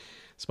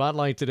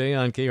Spotlight today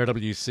on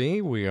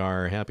KRWC. We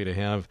are happy to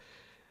have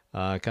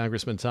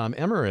Congressman Tom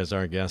Emmer as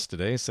our guest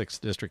today,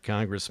 6th District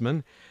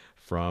Congressman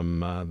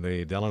from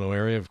the Delano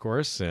area, of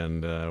course,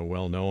 and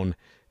well known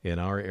in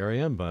our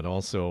area, but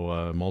also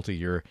a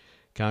multi-year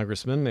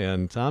congressman.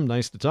 And Tom,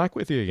 nice to talk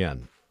with you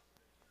again.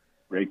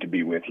 Great to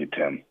be with you,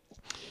 Tim.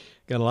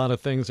 Got a lot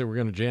of things that we're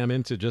going to jam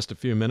into just a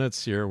few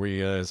minutes here. We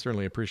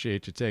certainly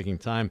appreciate you taking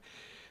time.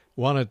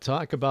 Want to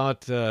talk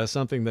about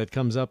something that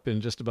comes up in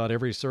just about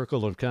every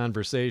circle of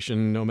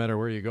conversation, no matter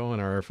where you go in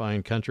our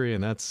fine country,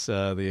 and that's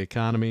the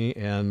economy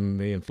and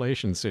the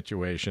inflation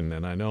situation.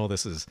 And I know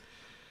this is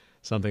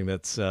something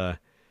that's, it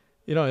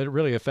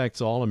really affects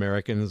all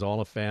Americans,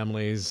 all of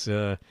families.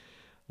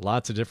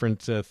 Lots of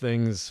different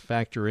things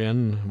factor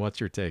in. What's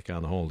your take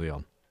on the whole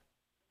deal?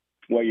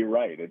 Well, you're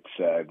right.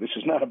 This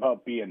is not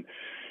about being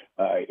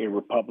a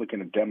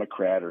Republican, a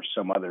Democrat, or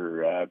some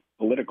other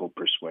political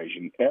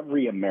persuasion.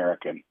 Every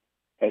American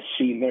has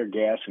seen their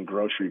gas and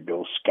grocery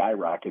bills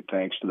skyrocket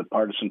thanks to the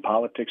partisan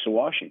politics of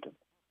Washington.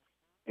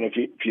 And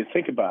if you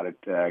think about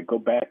it, go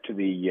back to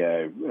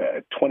the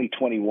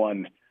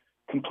 2021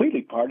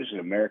 completely partisan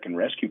American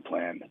Rescue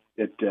Plan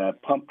that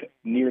pumped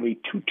nearly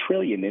 $2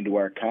 trillion into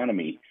our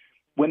economy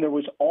when there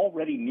was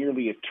already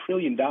nearly $1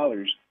 trillion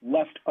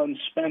left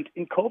unspent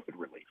in COVID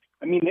relief.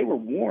 I mean, they were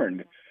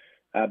warned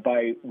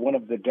by one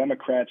of the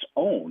Democrats'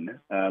 own,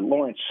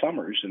 Lawrence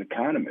Summers, an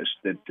economist,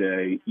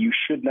 that you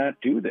should not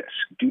do this.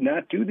 Do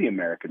not do the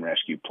American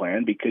Rescue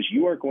Plan because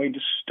you are going to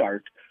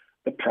start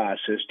the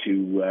process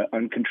to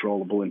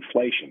uncontrollable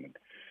inflation.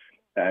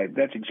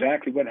 That's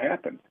exactly what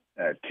happened,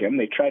 Tim.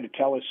 They tried to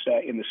tell us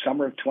in the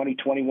summer of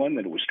 2021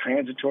 that it was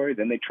transitory.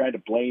 Then they tried to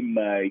blame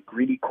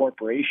greedy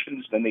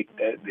corporations, then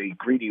the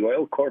greedy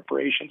oil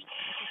corporations,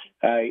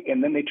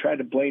 and then they tried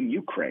to blame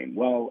Ukraine.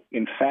 Well,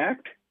 in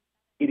fact,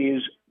 it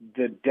is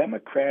the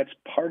Democrats'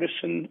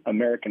 partisan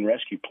American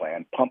Rescue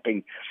Plan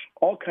pumping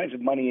all kinds of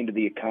money into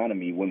the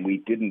economy when we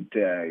didn't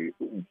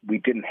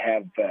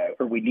have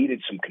or we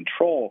needed some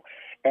control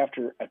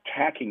after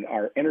attacking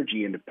our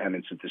energy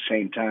independence at the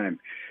same time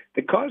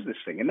that caused this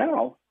thing. And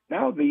now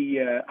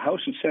the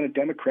House and Senate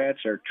Democrats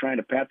are trying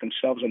to pat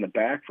themselves on the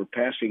back for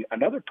passing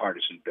another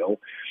partisan bill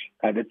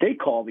that they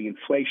call the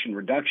Inflation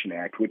Reduction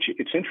Act, which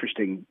it's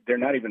interesting, they're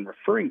not even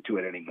referring to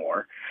it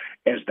anymore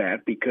as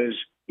that because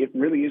it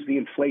really is the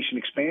Inflation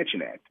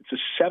Expansion Act. It's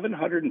a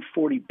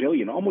 $740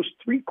 billion, almost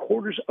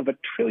 $750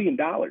 billion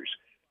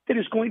that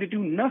is going to do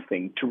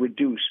nothing to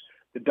reduce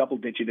the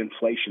double-digit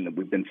inflation that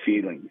we've been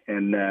feeling.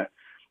 And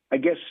I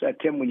guess,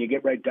 Tim, when you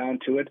get right down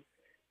to it,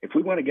 if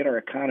we want to get our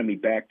economy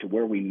back to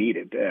where we need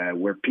it,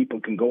 where people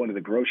can go into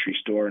the grocery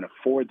store and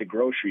afford the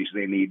groceries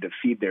they need to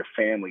feed their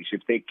families,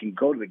 if they can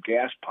go to the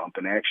gas pump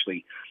and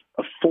actually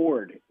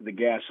afford the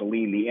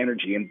gasoline, the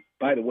energy, and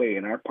by the way,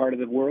 in our part of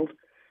the world,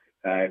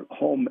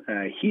 home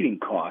heating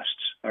costs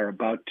are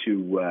about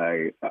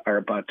to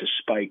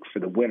spike for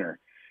the winter.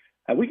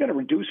 We got to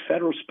reduce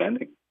federal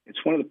spending.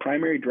 It's one of the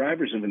primary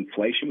drivers of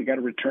inflation. We got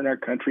to return our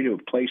country to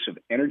a place of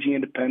energy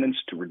independence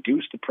to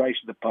reduce the price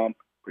of the pump,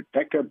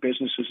 protect our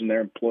businesses and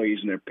their employees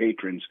and their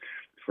patrons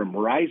from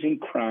rising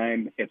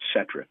crime,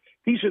 etc.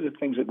 These are the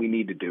things that we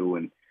need to do.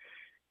 And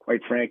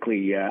quite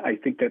frankly, I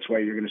think that's why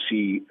you're going to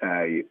see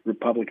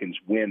Republicans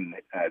win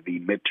the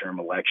midterm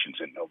elections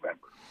in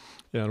November.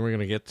 Yeah, and we're going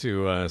to get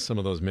to some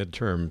of those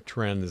midterm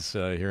trends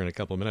here in a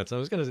couple of minutes. I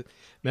was going to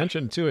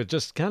mention, too, it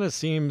just kind of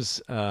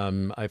seems,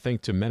 I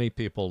think, to many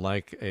people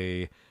like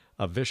a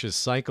vicious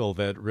cycle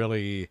that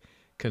really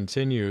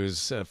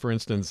continues. For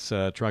instance,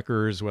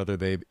 truckers, whether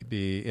they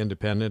be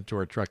independent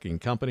or trucking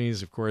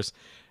companies, of course,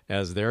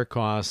 as their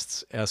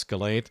costs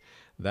escalate,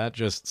 that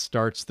just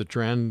starts the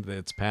trend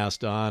that's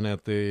passed on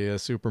at the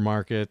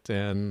supermarket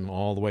and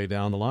all the way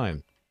down the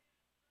line.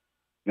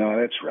 No,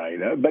 that's right.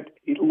 But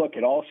look,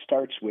 it all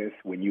starts with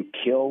when you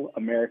kill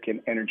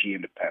American energy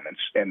independence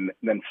and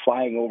then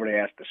flying over to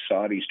ask the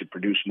Saudis to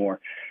produce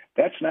more.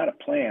 That's not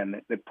a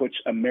plan that puts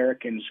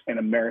Americans and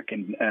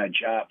American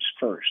jobs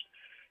first.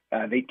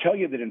 They tell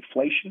you that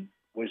inflation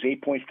was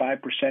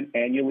 8.5%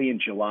 annually in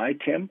July,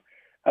 Tim.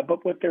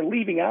 But what they're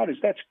leaving out is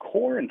that's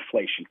core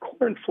inflation.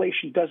 Core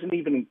inflation doesn't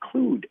even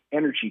include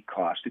energy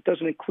costs. It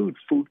doesn't include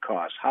food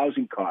costs,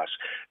 housing costs,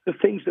 the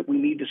things that we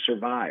need to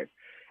survive.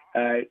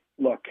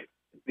 Look,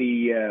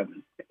 the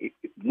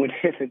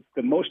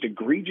most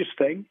egregious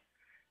thing,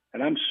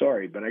 and I'm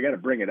sorry, but I got to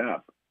bring it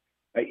up.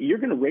 You're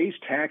going to raise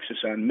taxes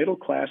on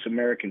middle-class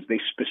Americans. They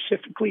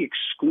specifically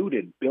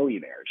excluded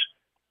billionaires.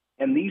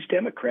 And these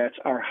Democrats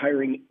are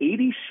hiring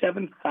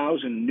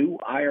 87,000 new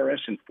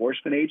IRS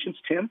enforcement agents,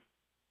 Tim,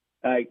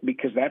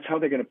 because that's how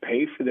they're going to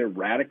pay for their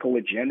radical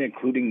agenda,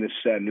 including this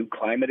new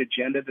climate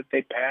agenda that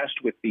they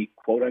passed with the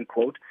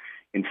quote-unquote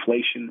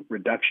Inflation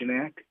Reduction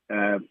Act.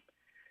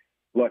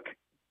 Look,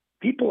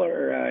 people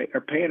are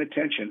paying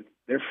attention.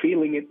 They're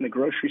feeling it in the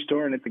grocery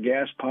store and at the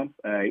gas pump.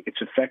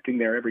 It's affecting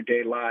their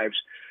everyday lives.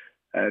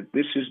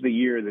 This is the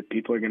year that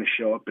people are going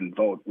to show up and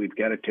vote. We've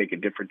got to take a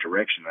different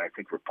direction. I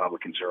think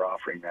Republicans are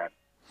offering that.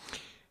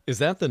 Is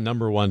that the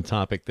number one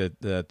topic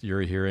that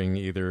you're hearing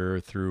either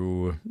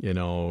through,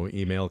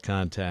 email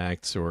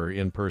contacts or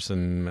in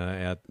person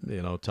at,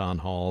 town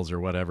halls or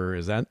whatever?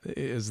 Is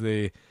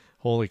the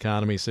whole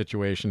economy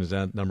situation, is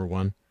that number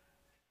one?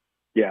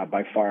 Yeah,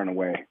 by far and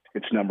away,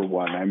 it's number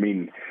one. I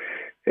mean,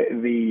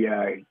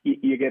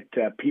 you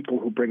get people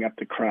who bring up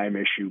the crime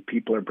issue.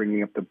 People are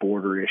bringing up the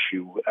border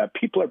issue.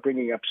 People are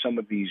bringing up some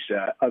of these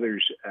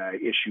others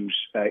issues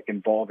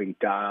involving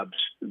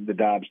the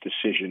Dobbs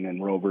decision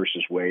and Roe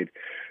versus Wade.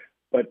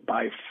 But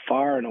by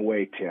far and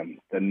away, Tim,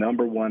 the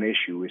number one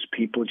issue is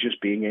people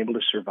just being able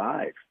to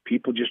survive.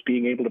 People just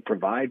being able to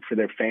provide for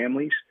their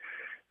families,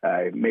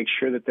 make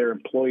sure that their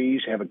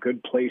employees have a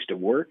good place to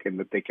work and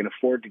that they can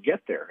afford to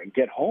get there and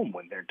get home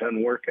when they're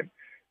done working.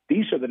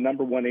 These are the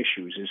number one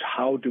issues: is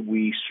how do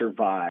we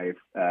survive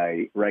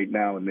right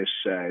now in this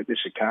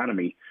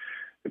economy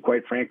that,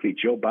 quite frankly,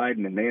 Joe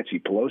Biden and Nancy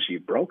Pelosi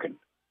have broken.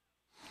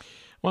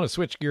 I want to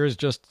switch gears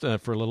just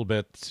for a little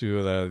bit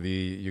to the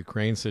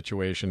Ukraine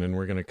situation, and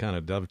we're going to kind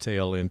of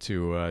dovetail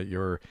into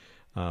your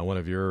one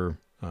of your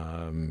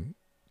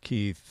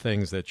key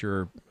things that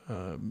you're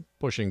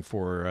pushing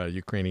for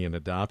Ukrainian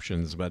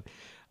adoptions. But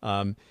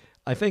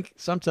I think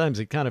sometimes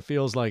it kind of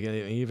feels like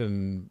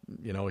even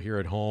here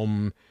at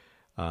home.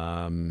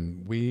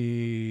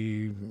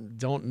 We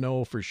don't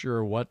know for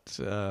sure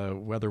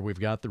whether we've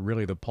got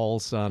really the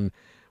pulse on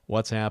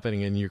what's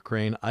happening in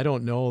Ukraine. I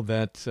don't know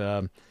that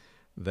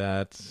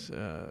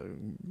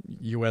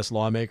U.S.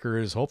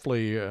 lawmakers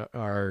hopefully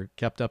are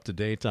kept up to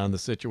date on the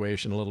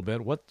situation a little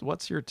bit.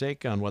 What's your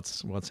take on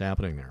what's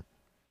happening there?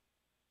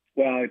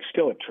 Well, it's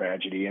still a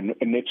tragedy, and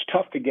it's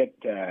tough to get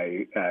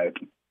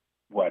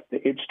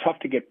it's tough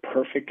to get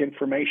perfect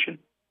information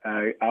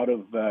out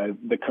of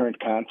the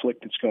current conflict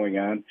that's going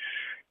on.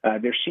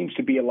 There seems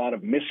to be a lot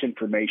of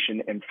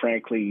misinformation and,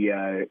 frankly,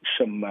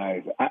 some,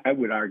 I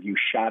would argue,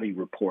 shoddy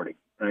reporting,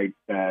 right,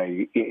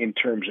 in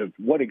terms of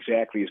what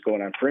exactly is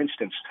going on. For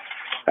instance,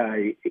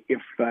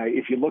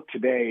 if you look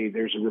today,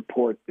 there's a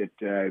report that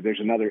there's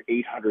another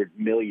 $800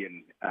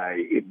 million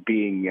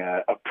being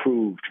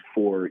approved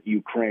for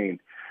Ukraine.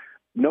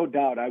 No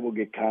doubt I will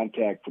get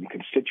contact from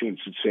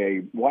constituents that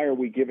say, why are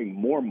we giving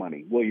more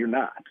money? Well, you're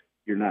not.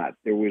 You're not.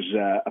 There was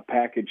a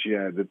package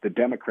that the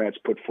Democrats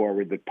put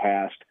forward that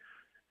passed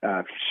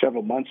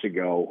several months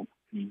ago.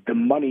 The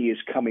money is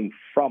coming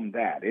from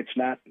that. It's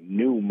not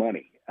new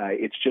money.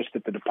 It's just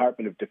that the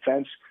Department of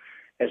Defense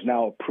has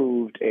now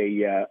approved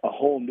a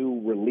whole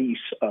new release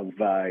of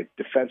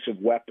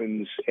defensive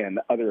weapons and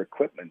other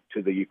equipment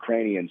to the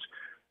Ukrainians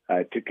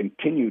to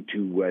continue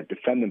to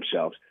defend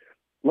themselves.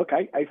 Look,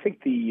 I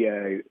think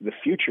the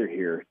future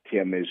here,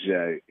 Tim, is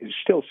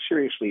still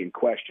seriously in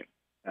question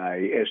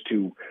as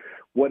to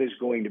what is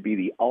going to be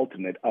the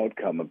ultimate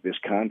outcome of this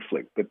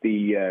conflict. But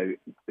the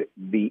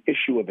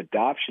issue of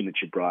adoption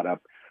that you brought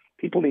up,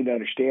 people need to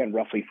understand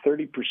roughly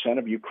 30%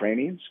 of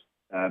Ukrainians,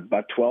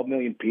 about 12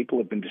 million people,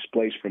 have been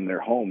displaced from their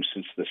homes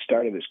since the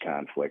start of this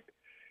conflict.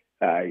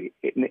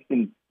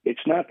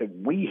 It's not that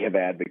we have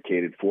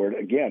advocated for it.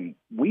 Again,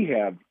 we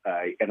have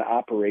an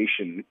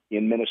operation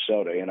in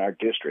Minnesota, in our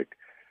district.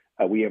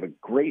 We have a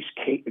great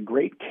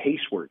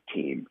casework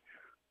team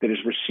that has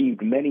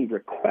received many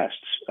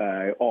requests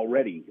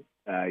already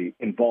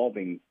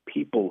involving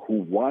people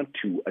who want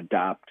to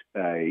adopt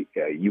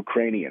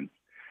Ukrainian.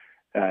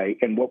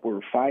 And what we're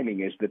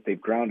finding is that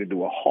they've grounded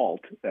to a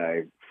halt,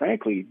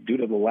 frankly, due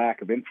to the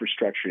lack of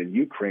infrastructure in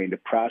Ukraine to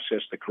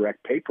process the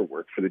correct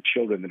paperwork for the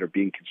children that are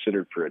being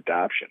considered for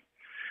adoption.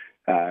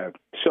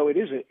 So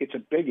it's a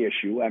big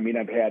issue. I mean,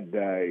 I've had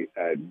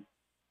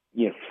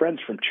friends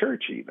from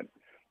church even,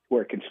 who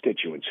are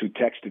constituents, who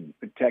texted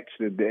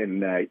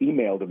and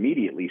emailed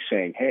immediately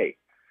saying, hey,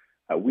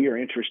 we are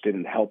interested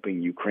in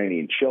helping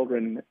Ukrainian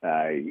children.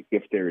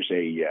 If there's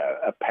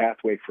a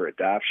pathway for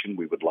adoption,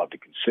 we would love to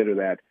consider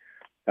that.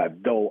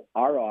 Though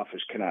our office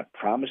cannot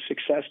promise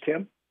success,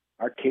 Tim,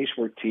 our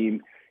casework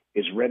team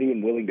is ready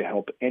and willing to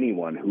help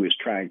anyone who is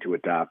trying to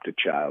adopt a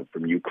child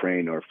from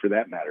Ukraine or, for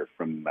that matter,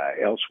 from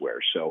elsewhere.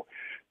 So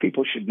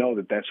people should know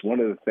that that's one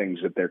of the things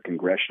that their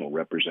congressional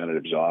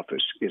representative's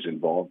office is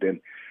involved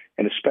in,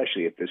 and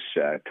especially at this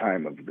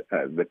time of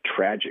the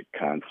tragic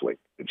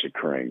conflict that's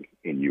occurring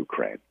in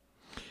Ukraine.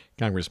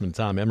 Congressman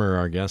Tom Emmer,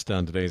 our guest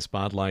on today's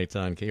Spotlight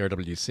on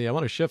KRWC. I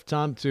want to shift,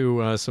 Tom,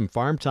 to some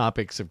farm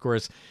topics. Of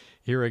course,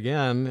 here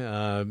again,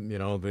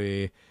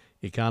 the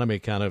economy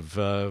kind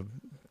of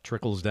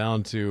trickles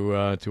down to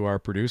our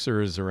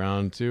producers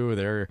around, too.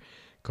 Their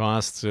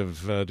costs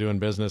of doing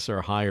business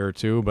are higher,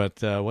 too.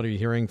 But what are you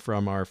hearing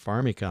from our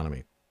farm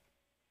economy?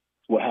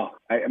 Well,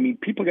 I mean,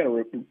 people got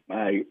to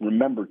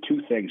remember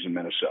two things in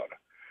Minnesota.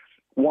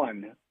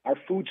 One, our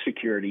food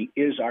security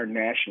is our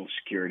national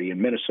security, and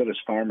Minnesota's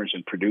farmers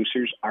and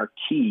producers are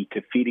key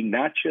to feeding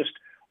not just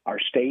our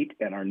state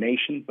and our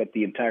nation, but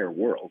the entire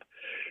world.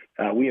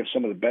 We have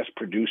some of the best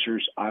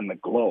producers on the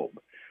globe.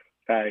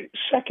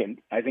 Second,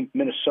 I think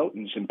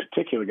Minnesotans in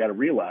particular got to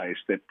realize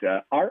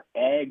that our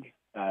ag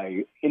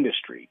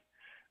industry,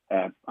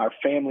 our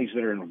families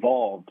that are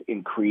involved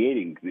in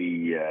creating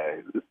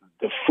the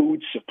the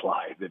food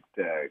supply that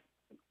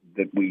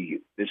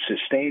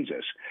sustains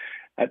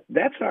us.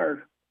 That's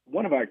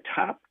one of our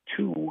top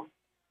two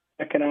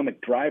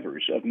economic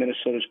drivers of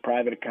Minnesota's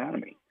private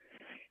economy.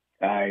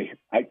 I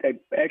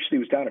actually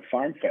was down at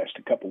Farm Fest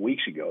a couple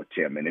weeks ago,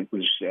 Tim, and it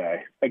was,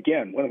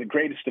 again, one of the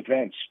greatest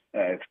events.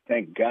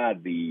 Thank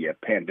God the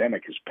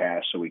pandemic has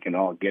passed so we can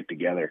all get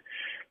together.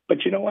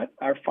 But you know what?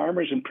 Our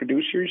farmers and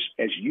producers,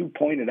 as you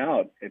pointed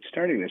out at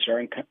starting this,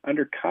 are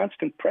under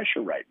constant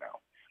pressure right now.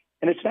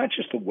 And it's not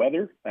just the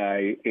weather,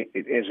 as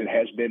it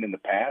has been in the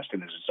past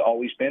and as it's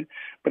always been,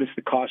 but it's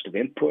the cost of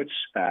inputs.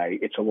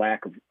 It's a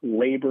lack of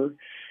labor.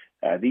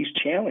 These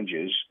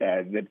challenges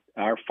that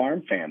our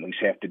farm families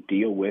have to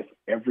deal with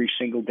every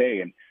single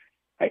day. And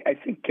I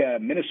think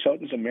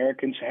Minnesotans,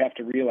 Americans have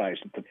to realize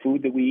that the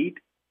food that we eat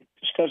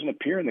just doesn't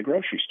appear in the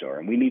grocery store.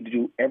 And we need to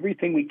do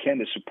everything we can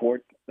to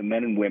support the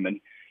men and women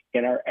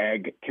in our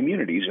ag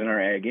communities, in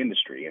our ag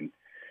industry. And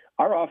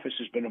our office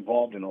has been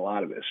involved in a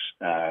lot of this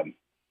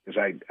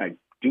because I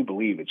do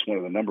believe it's one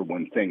of the number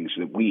one things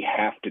that we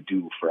have to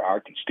do for our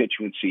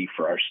constituency,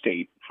 for our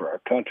state, for our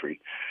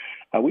country.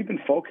 We've been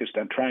focused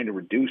on trying to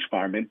reduce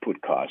farm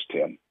input costs,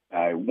 Tim.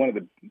 One of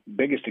the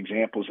biggest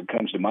examples that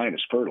comes to mind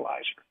is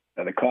fertilizer.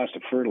 The cost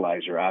of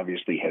fertilizer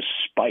obviously has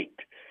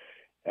spiked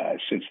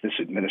since this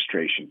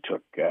administration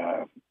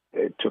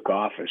took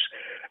office.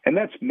 And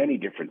that's many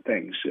different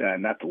things,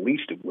 not the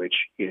least of which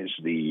is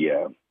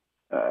the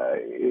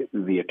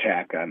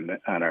attack on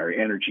our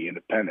energy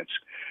independence.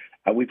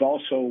 We've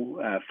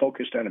also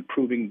focused on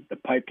improving the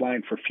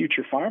pipeline for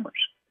future farmers.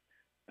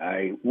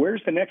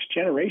 Where's the next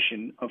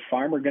generation of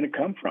farmer going to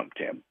come from,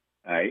 Tim?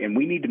 And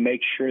we need to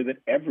make sure that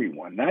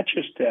everyone, not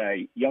just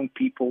young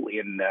people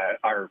in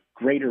our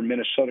greater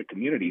Minnesota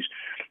communities,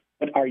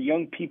 but our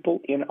young people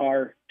in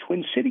our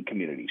Twin City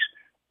communities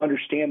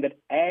understand that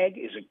ag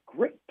is a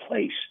great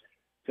place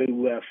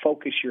to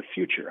focus your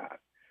future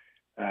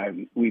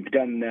on. We've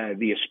done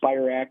the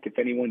Aspire Act. If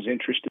anyone's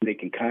interested, they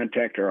can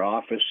contact our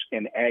office,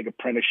 and ag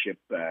apprenticeship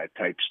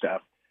type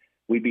stuff.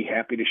 We'd be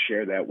happy to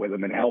share that with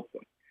them and help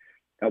them.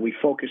 We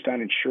focused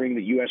on ensuring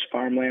that U.S.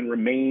 farmland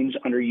remains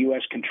under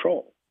U.S.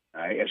 control,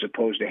 as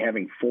opposed to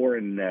having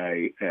foreign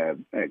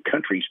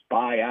countries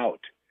buy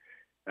out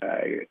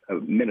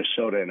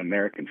Minnesota and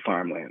American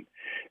farmland.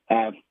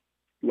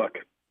 Look,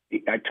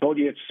 I told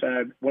you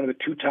it's one of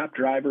the two top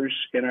drivers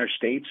in our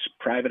state's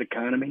private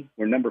economy.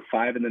 We're number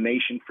 5 in the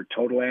nation for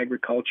total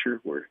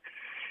agriculture.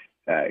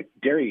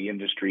 Dairy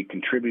industry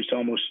contributes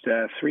almost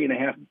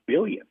 $3.5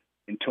 billion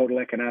in total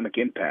economic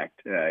impact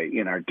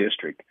in our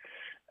district.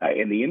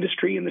 In the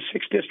industry in the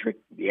 6th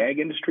district, the ag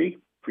industry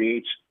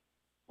creates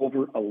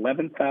over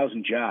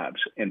 11,000 jobs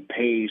and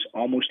pays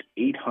almost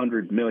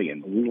 $800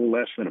 million, a little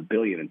less than $1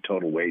 billion in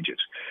total wages.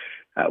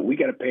 We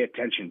got to pay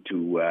attention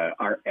to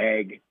our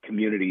ag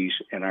communities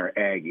and our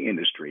ag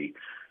industry.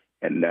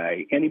 And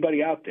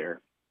anybody out there,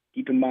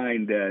 keep in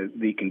mind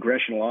the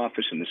congressional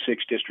office in the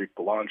 6th district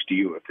belongs to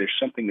you. If there's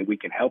something that we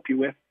can help you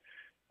with,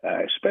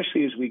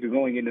 especially as we go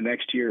going into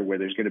next year where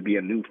there's going to be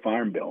a new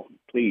farm bill,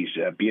 please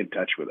be in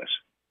touch with us.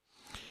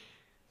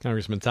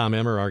 Congressman Tom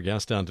Emmer, our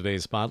guest on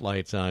today's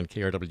Spotlight on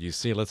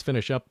KRWC. Let's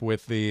finish up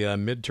with the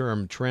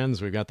midterm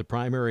trends. We've got the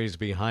primaries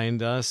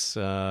behind us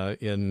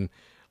in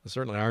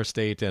certainly our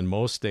state and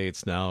most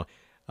states now.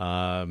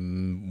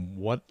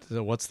 What's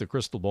the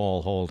crystal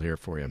ball hold here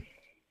for you?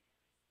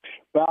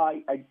 Well,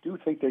 I do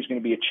think there's going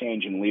to be a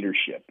change in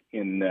leadership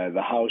in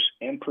the House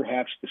and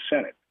perhaps the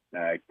Senate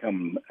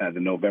come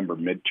the November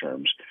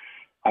midterms.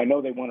 I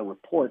know they want to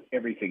report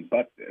everything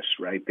but this,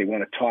 right? They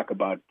want to talk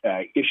about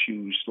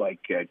issues like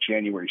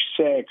January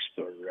 6th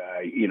or,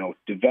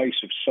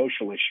 divisive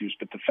social issues.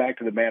 But the fact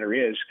of the matter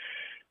is,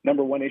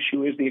 number one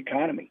issue is the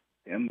economy.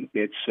 And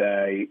it's,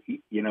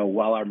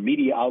 while our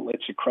media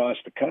outlets across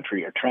the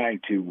country are trying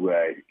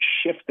to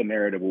shift the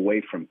narrative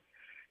away from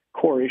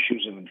core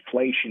issues of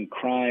inflation,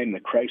 crime, the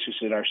crisis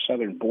at our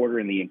southern border,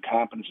 and the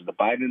incompetence of the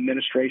Biden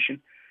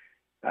administration,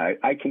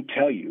 I can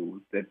tell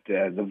you that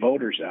the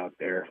voters out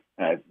there,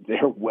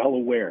 they're well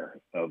aware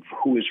of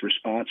who is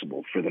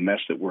responsible for the mess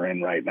that we're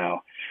in right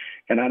now.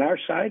 And on our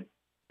side,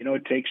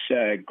 it takes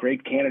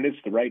great candidates,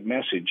 the right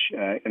message,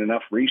 and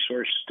enough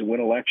resources to win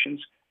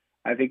elections.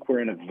 I think we're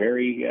in a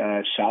very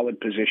solid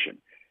position.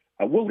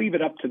 We'll leave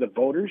it up to the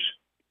voters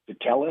to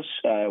tell us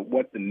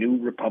what the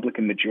new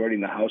Republican majority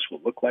in the House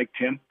will look like,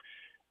 Tim.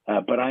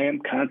 But I am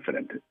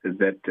confident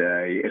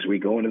that as we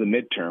go into the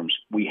midterms,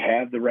 we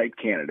have the right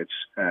candidates.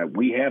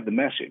 We have the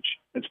message.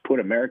 Let's put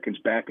Americans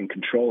back in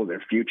control of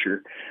their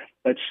future.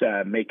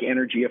 Let's make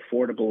energy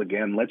affordable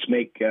again. Let's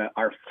make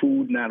our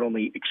food not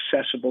only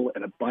accessible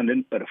and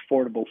abundant, but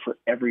affordable for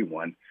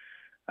everyone.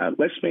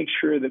 Let's make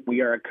sure that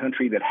we are a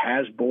country that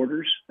has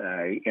borders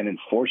and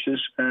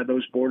enforces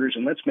those borders.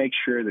 And let's make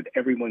sure that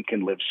everyone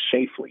can live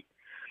safely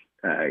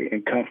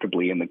and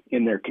comfortably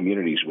in their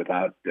communities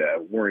without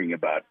worrying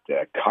about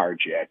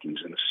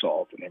carjackings and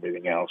assault and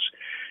everything else.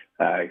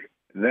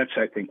 That's,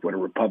 I think, what a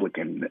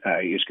Republican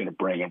is going to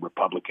bring, a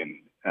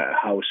Republican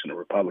House and a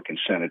Republican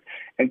Senate,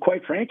 and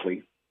quite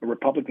frankly, a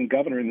Republican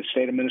governor in the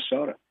state of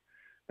Minnesota.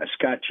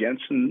 Scott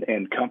Jensen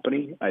and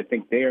company, I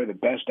think they are the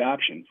best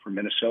option for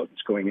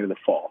Minnesotans going into the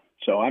fall.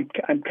 So I'm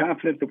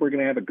confident that we're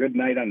going to have a good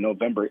night on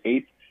November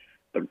 8th.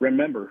 But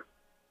remember,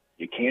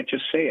 you can't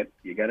just say it.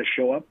 You got to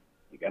show up.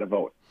 You got to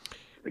vote.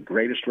 The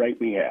greatest right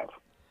we have.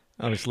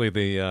 Obviously,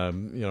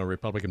 the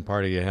Republican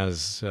Party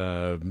has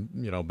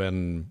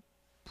been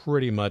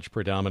pretty much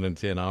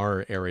predominant in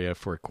our area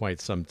for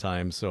quite some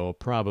time. So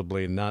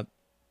probably not.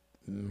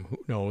 Who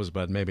knows?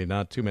 But maybe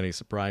not too many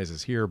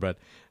surprises here. But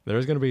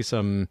there's going to be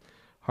some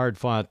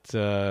hard-fought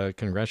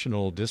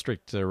congressional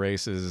district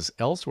races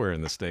elsewhere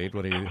in the state.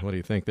 What do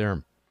you think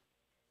there?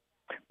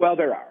 Well,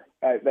 there are.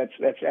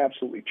 That's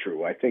absolutely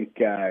true. I think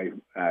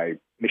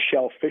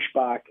Michelle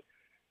Fischbach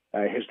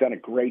has done a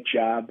great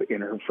job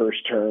in her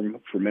first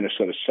term for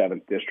Minnesota's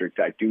 7th District.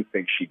 I do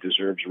think she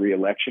deserves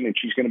re-election, and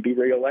she's going to be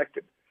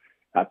re-elected.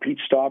 Pete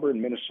Stauber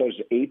in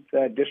Minnesota's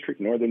 8th District,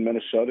 northern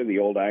Minnesota, the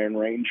old Iron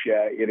Range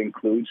it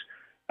includes.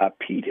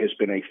 Pete has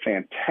been a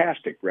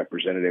fantastic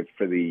representative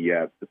for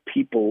the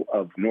people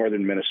of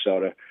northern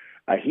Minnesota.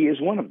 He is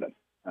one of them,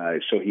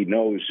 so he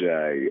knows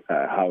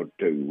how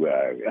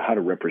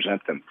to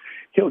represent them.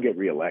 He'll get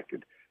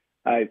reelected.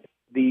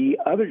 The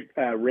other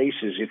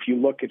races, if you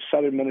look at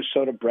southern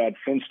Minnesota, Brad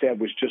Finstad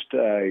was just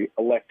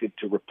elected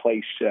to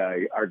replace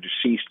our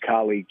deceased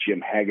colleague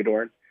Jim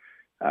Hagedorn,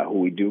 who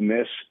we do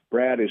miss.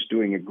 Brad is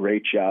doing a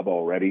great job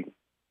already.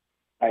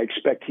 I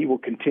expect he will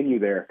continue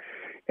there.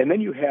 And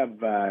then you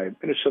have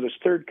Minnesota's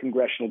 3rd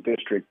Congressional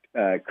District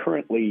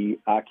currently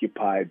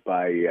occupied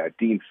by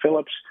Dean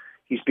Phillips.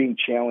 He's being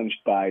challenged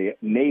by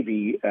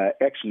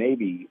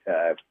ex-Navy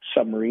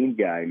submarine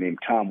guy named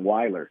Tom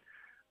Weiler.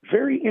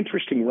 Very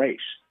interesting race.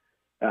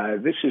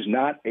 This is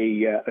not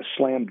a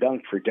slam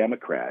dunk for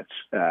Democrats,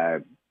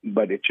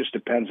 but it just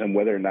depends on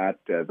whether or not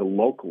the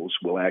locals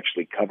will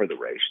actually cover the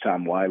race.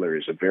 Tom Weiler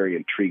is a very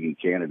intriguing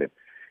candidate.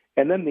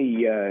 And then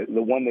the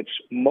one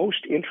that's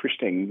most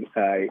interesting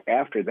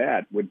after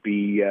that would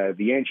be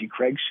the Angie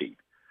Craig seat,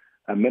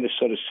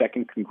 Minnesota's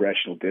 2nd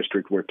Congressional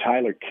District, where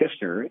Tyler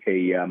Kistner,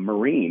 a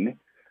Marine,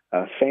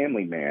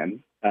 family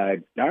man,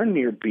 darn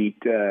near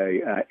beat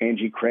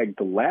Angie Craig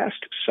the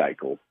last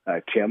cycle,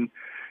 Tim,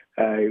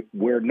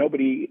 where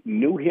nobody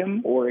knew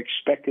him or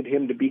expected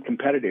him to be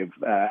competitive.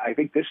 I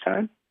think this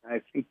time,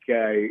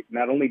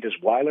 not only does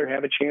Weiler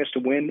have a chance to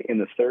win in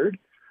the 3rd,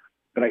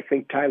 but I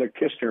think Tyler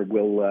Kistner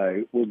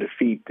will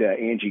defeat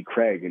Angie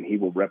Craig, and he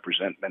will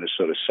represent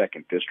Minnesota's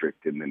 2nd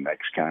District in the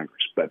next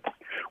Congress. But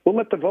we'll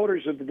let the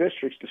voters of the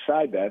districts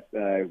decide that,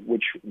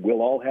 which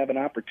we'll all have an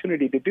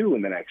opportunity to do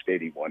in the next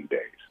 81 days.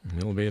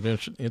 It'll be an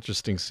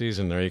interesting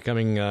season. Are you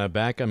coming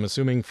back, I'm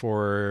assuming,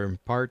 for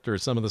part or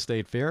some of the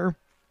state fair?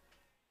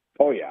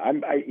 Oh, yeah.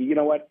 You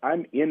know what?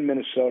 I'm in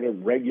Minnesota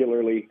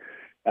regularly,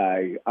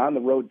 on the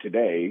road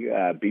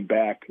today, be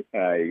back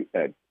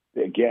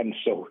again.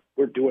 So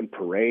we're doing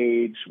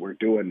parades. We're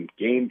doing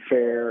game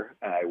fair.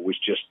 We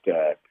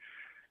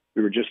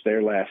were just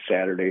there last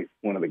Saturday,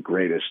 one of the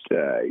greatest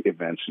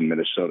events in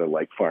Minnesota,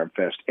 like Farm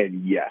Fest.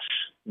 And yes,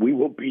 we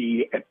will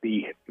be at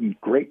the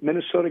Great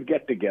Minnesota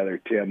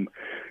Get-Together, Tim,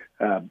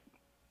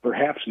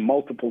 perhaps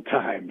multiple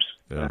times.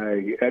 Yeah.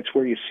 That's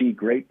where you see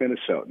great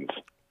Minnesotans.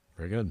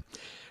 Very good.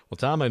 Well,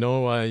 Tom, I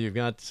know you've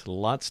got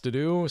lots to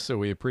do, so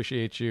we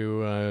appreciate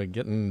you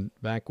getting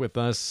back with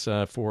us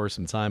for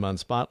some time on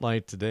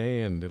Spotlight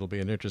today, and it'll be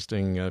an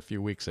interesting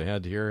few weeks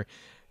ahead here,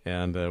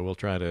 and we'll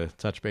try to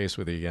touch base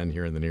with you again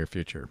here in the near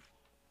future.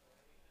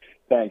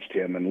 Thanks,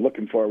 Tim, and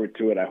looking forward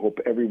to it. I hope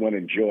everyone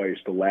enjoys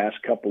the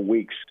last couple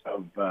weeks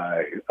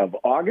of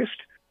August,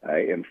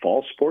 and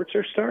fall sports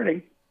are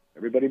starting.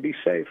 Everybody be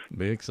safe.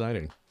 Be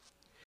exciting.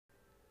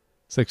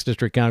 6th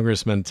District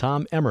Congressman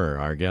Tom Emmer,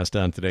 our guest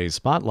on today's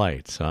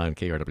Spotlight on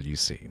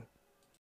KRWC.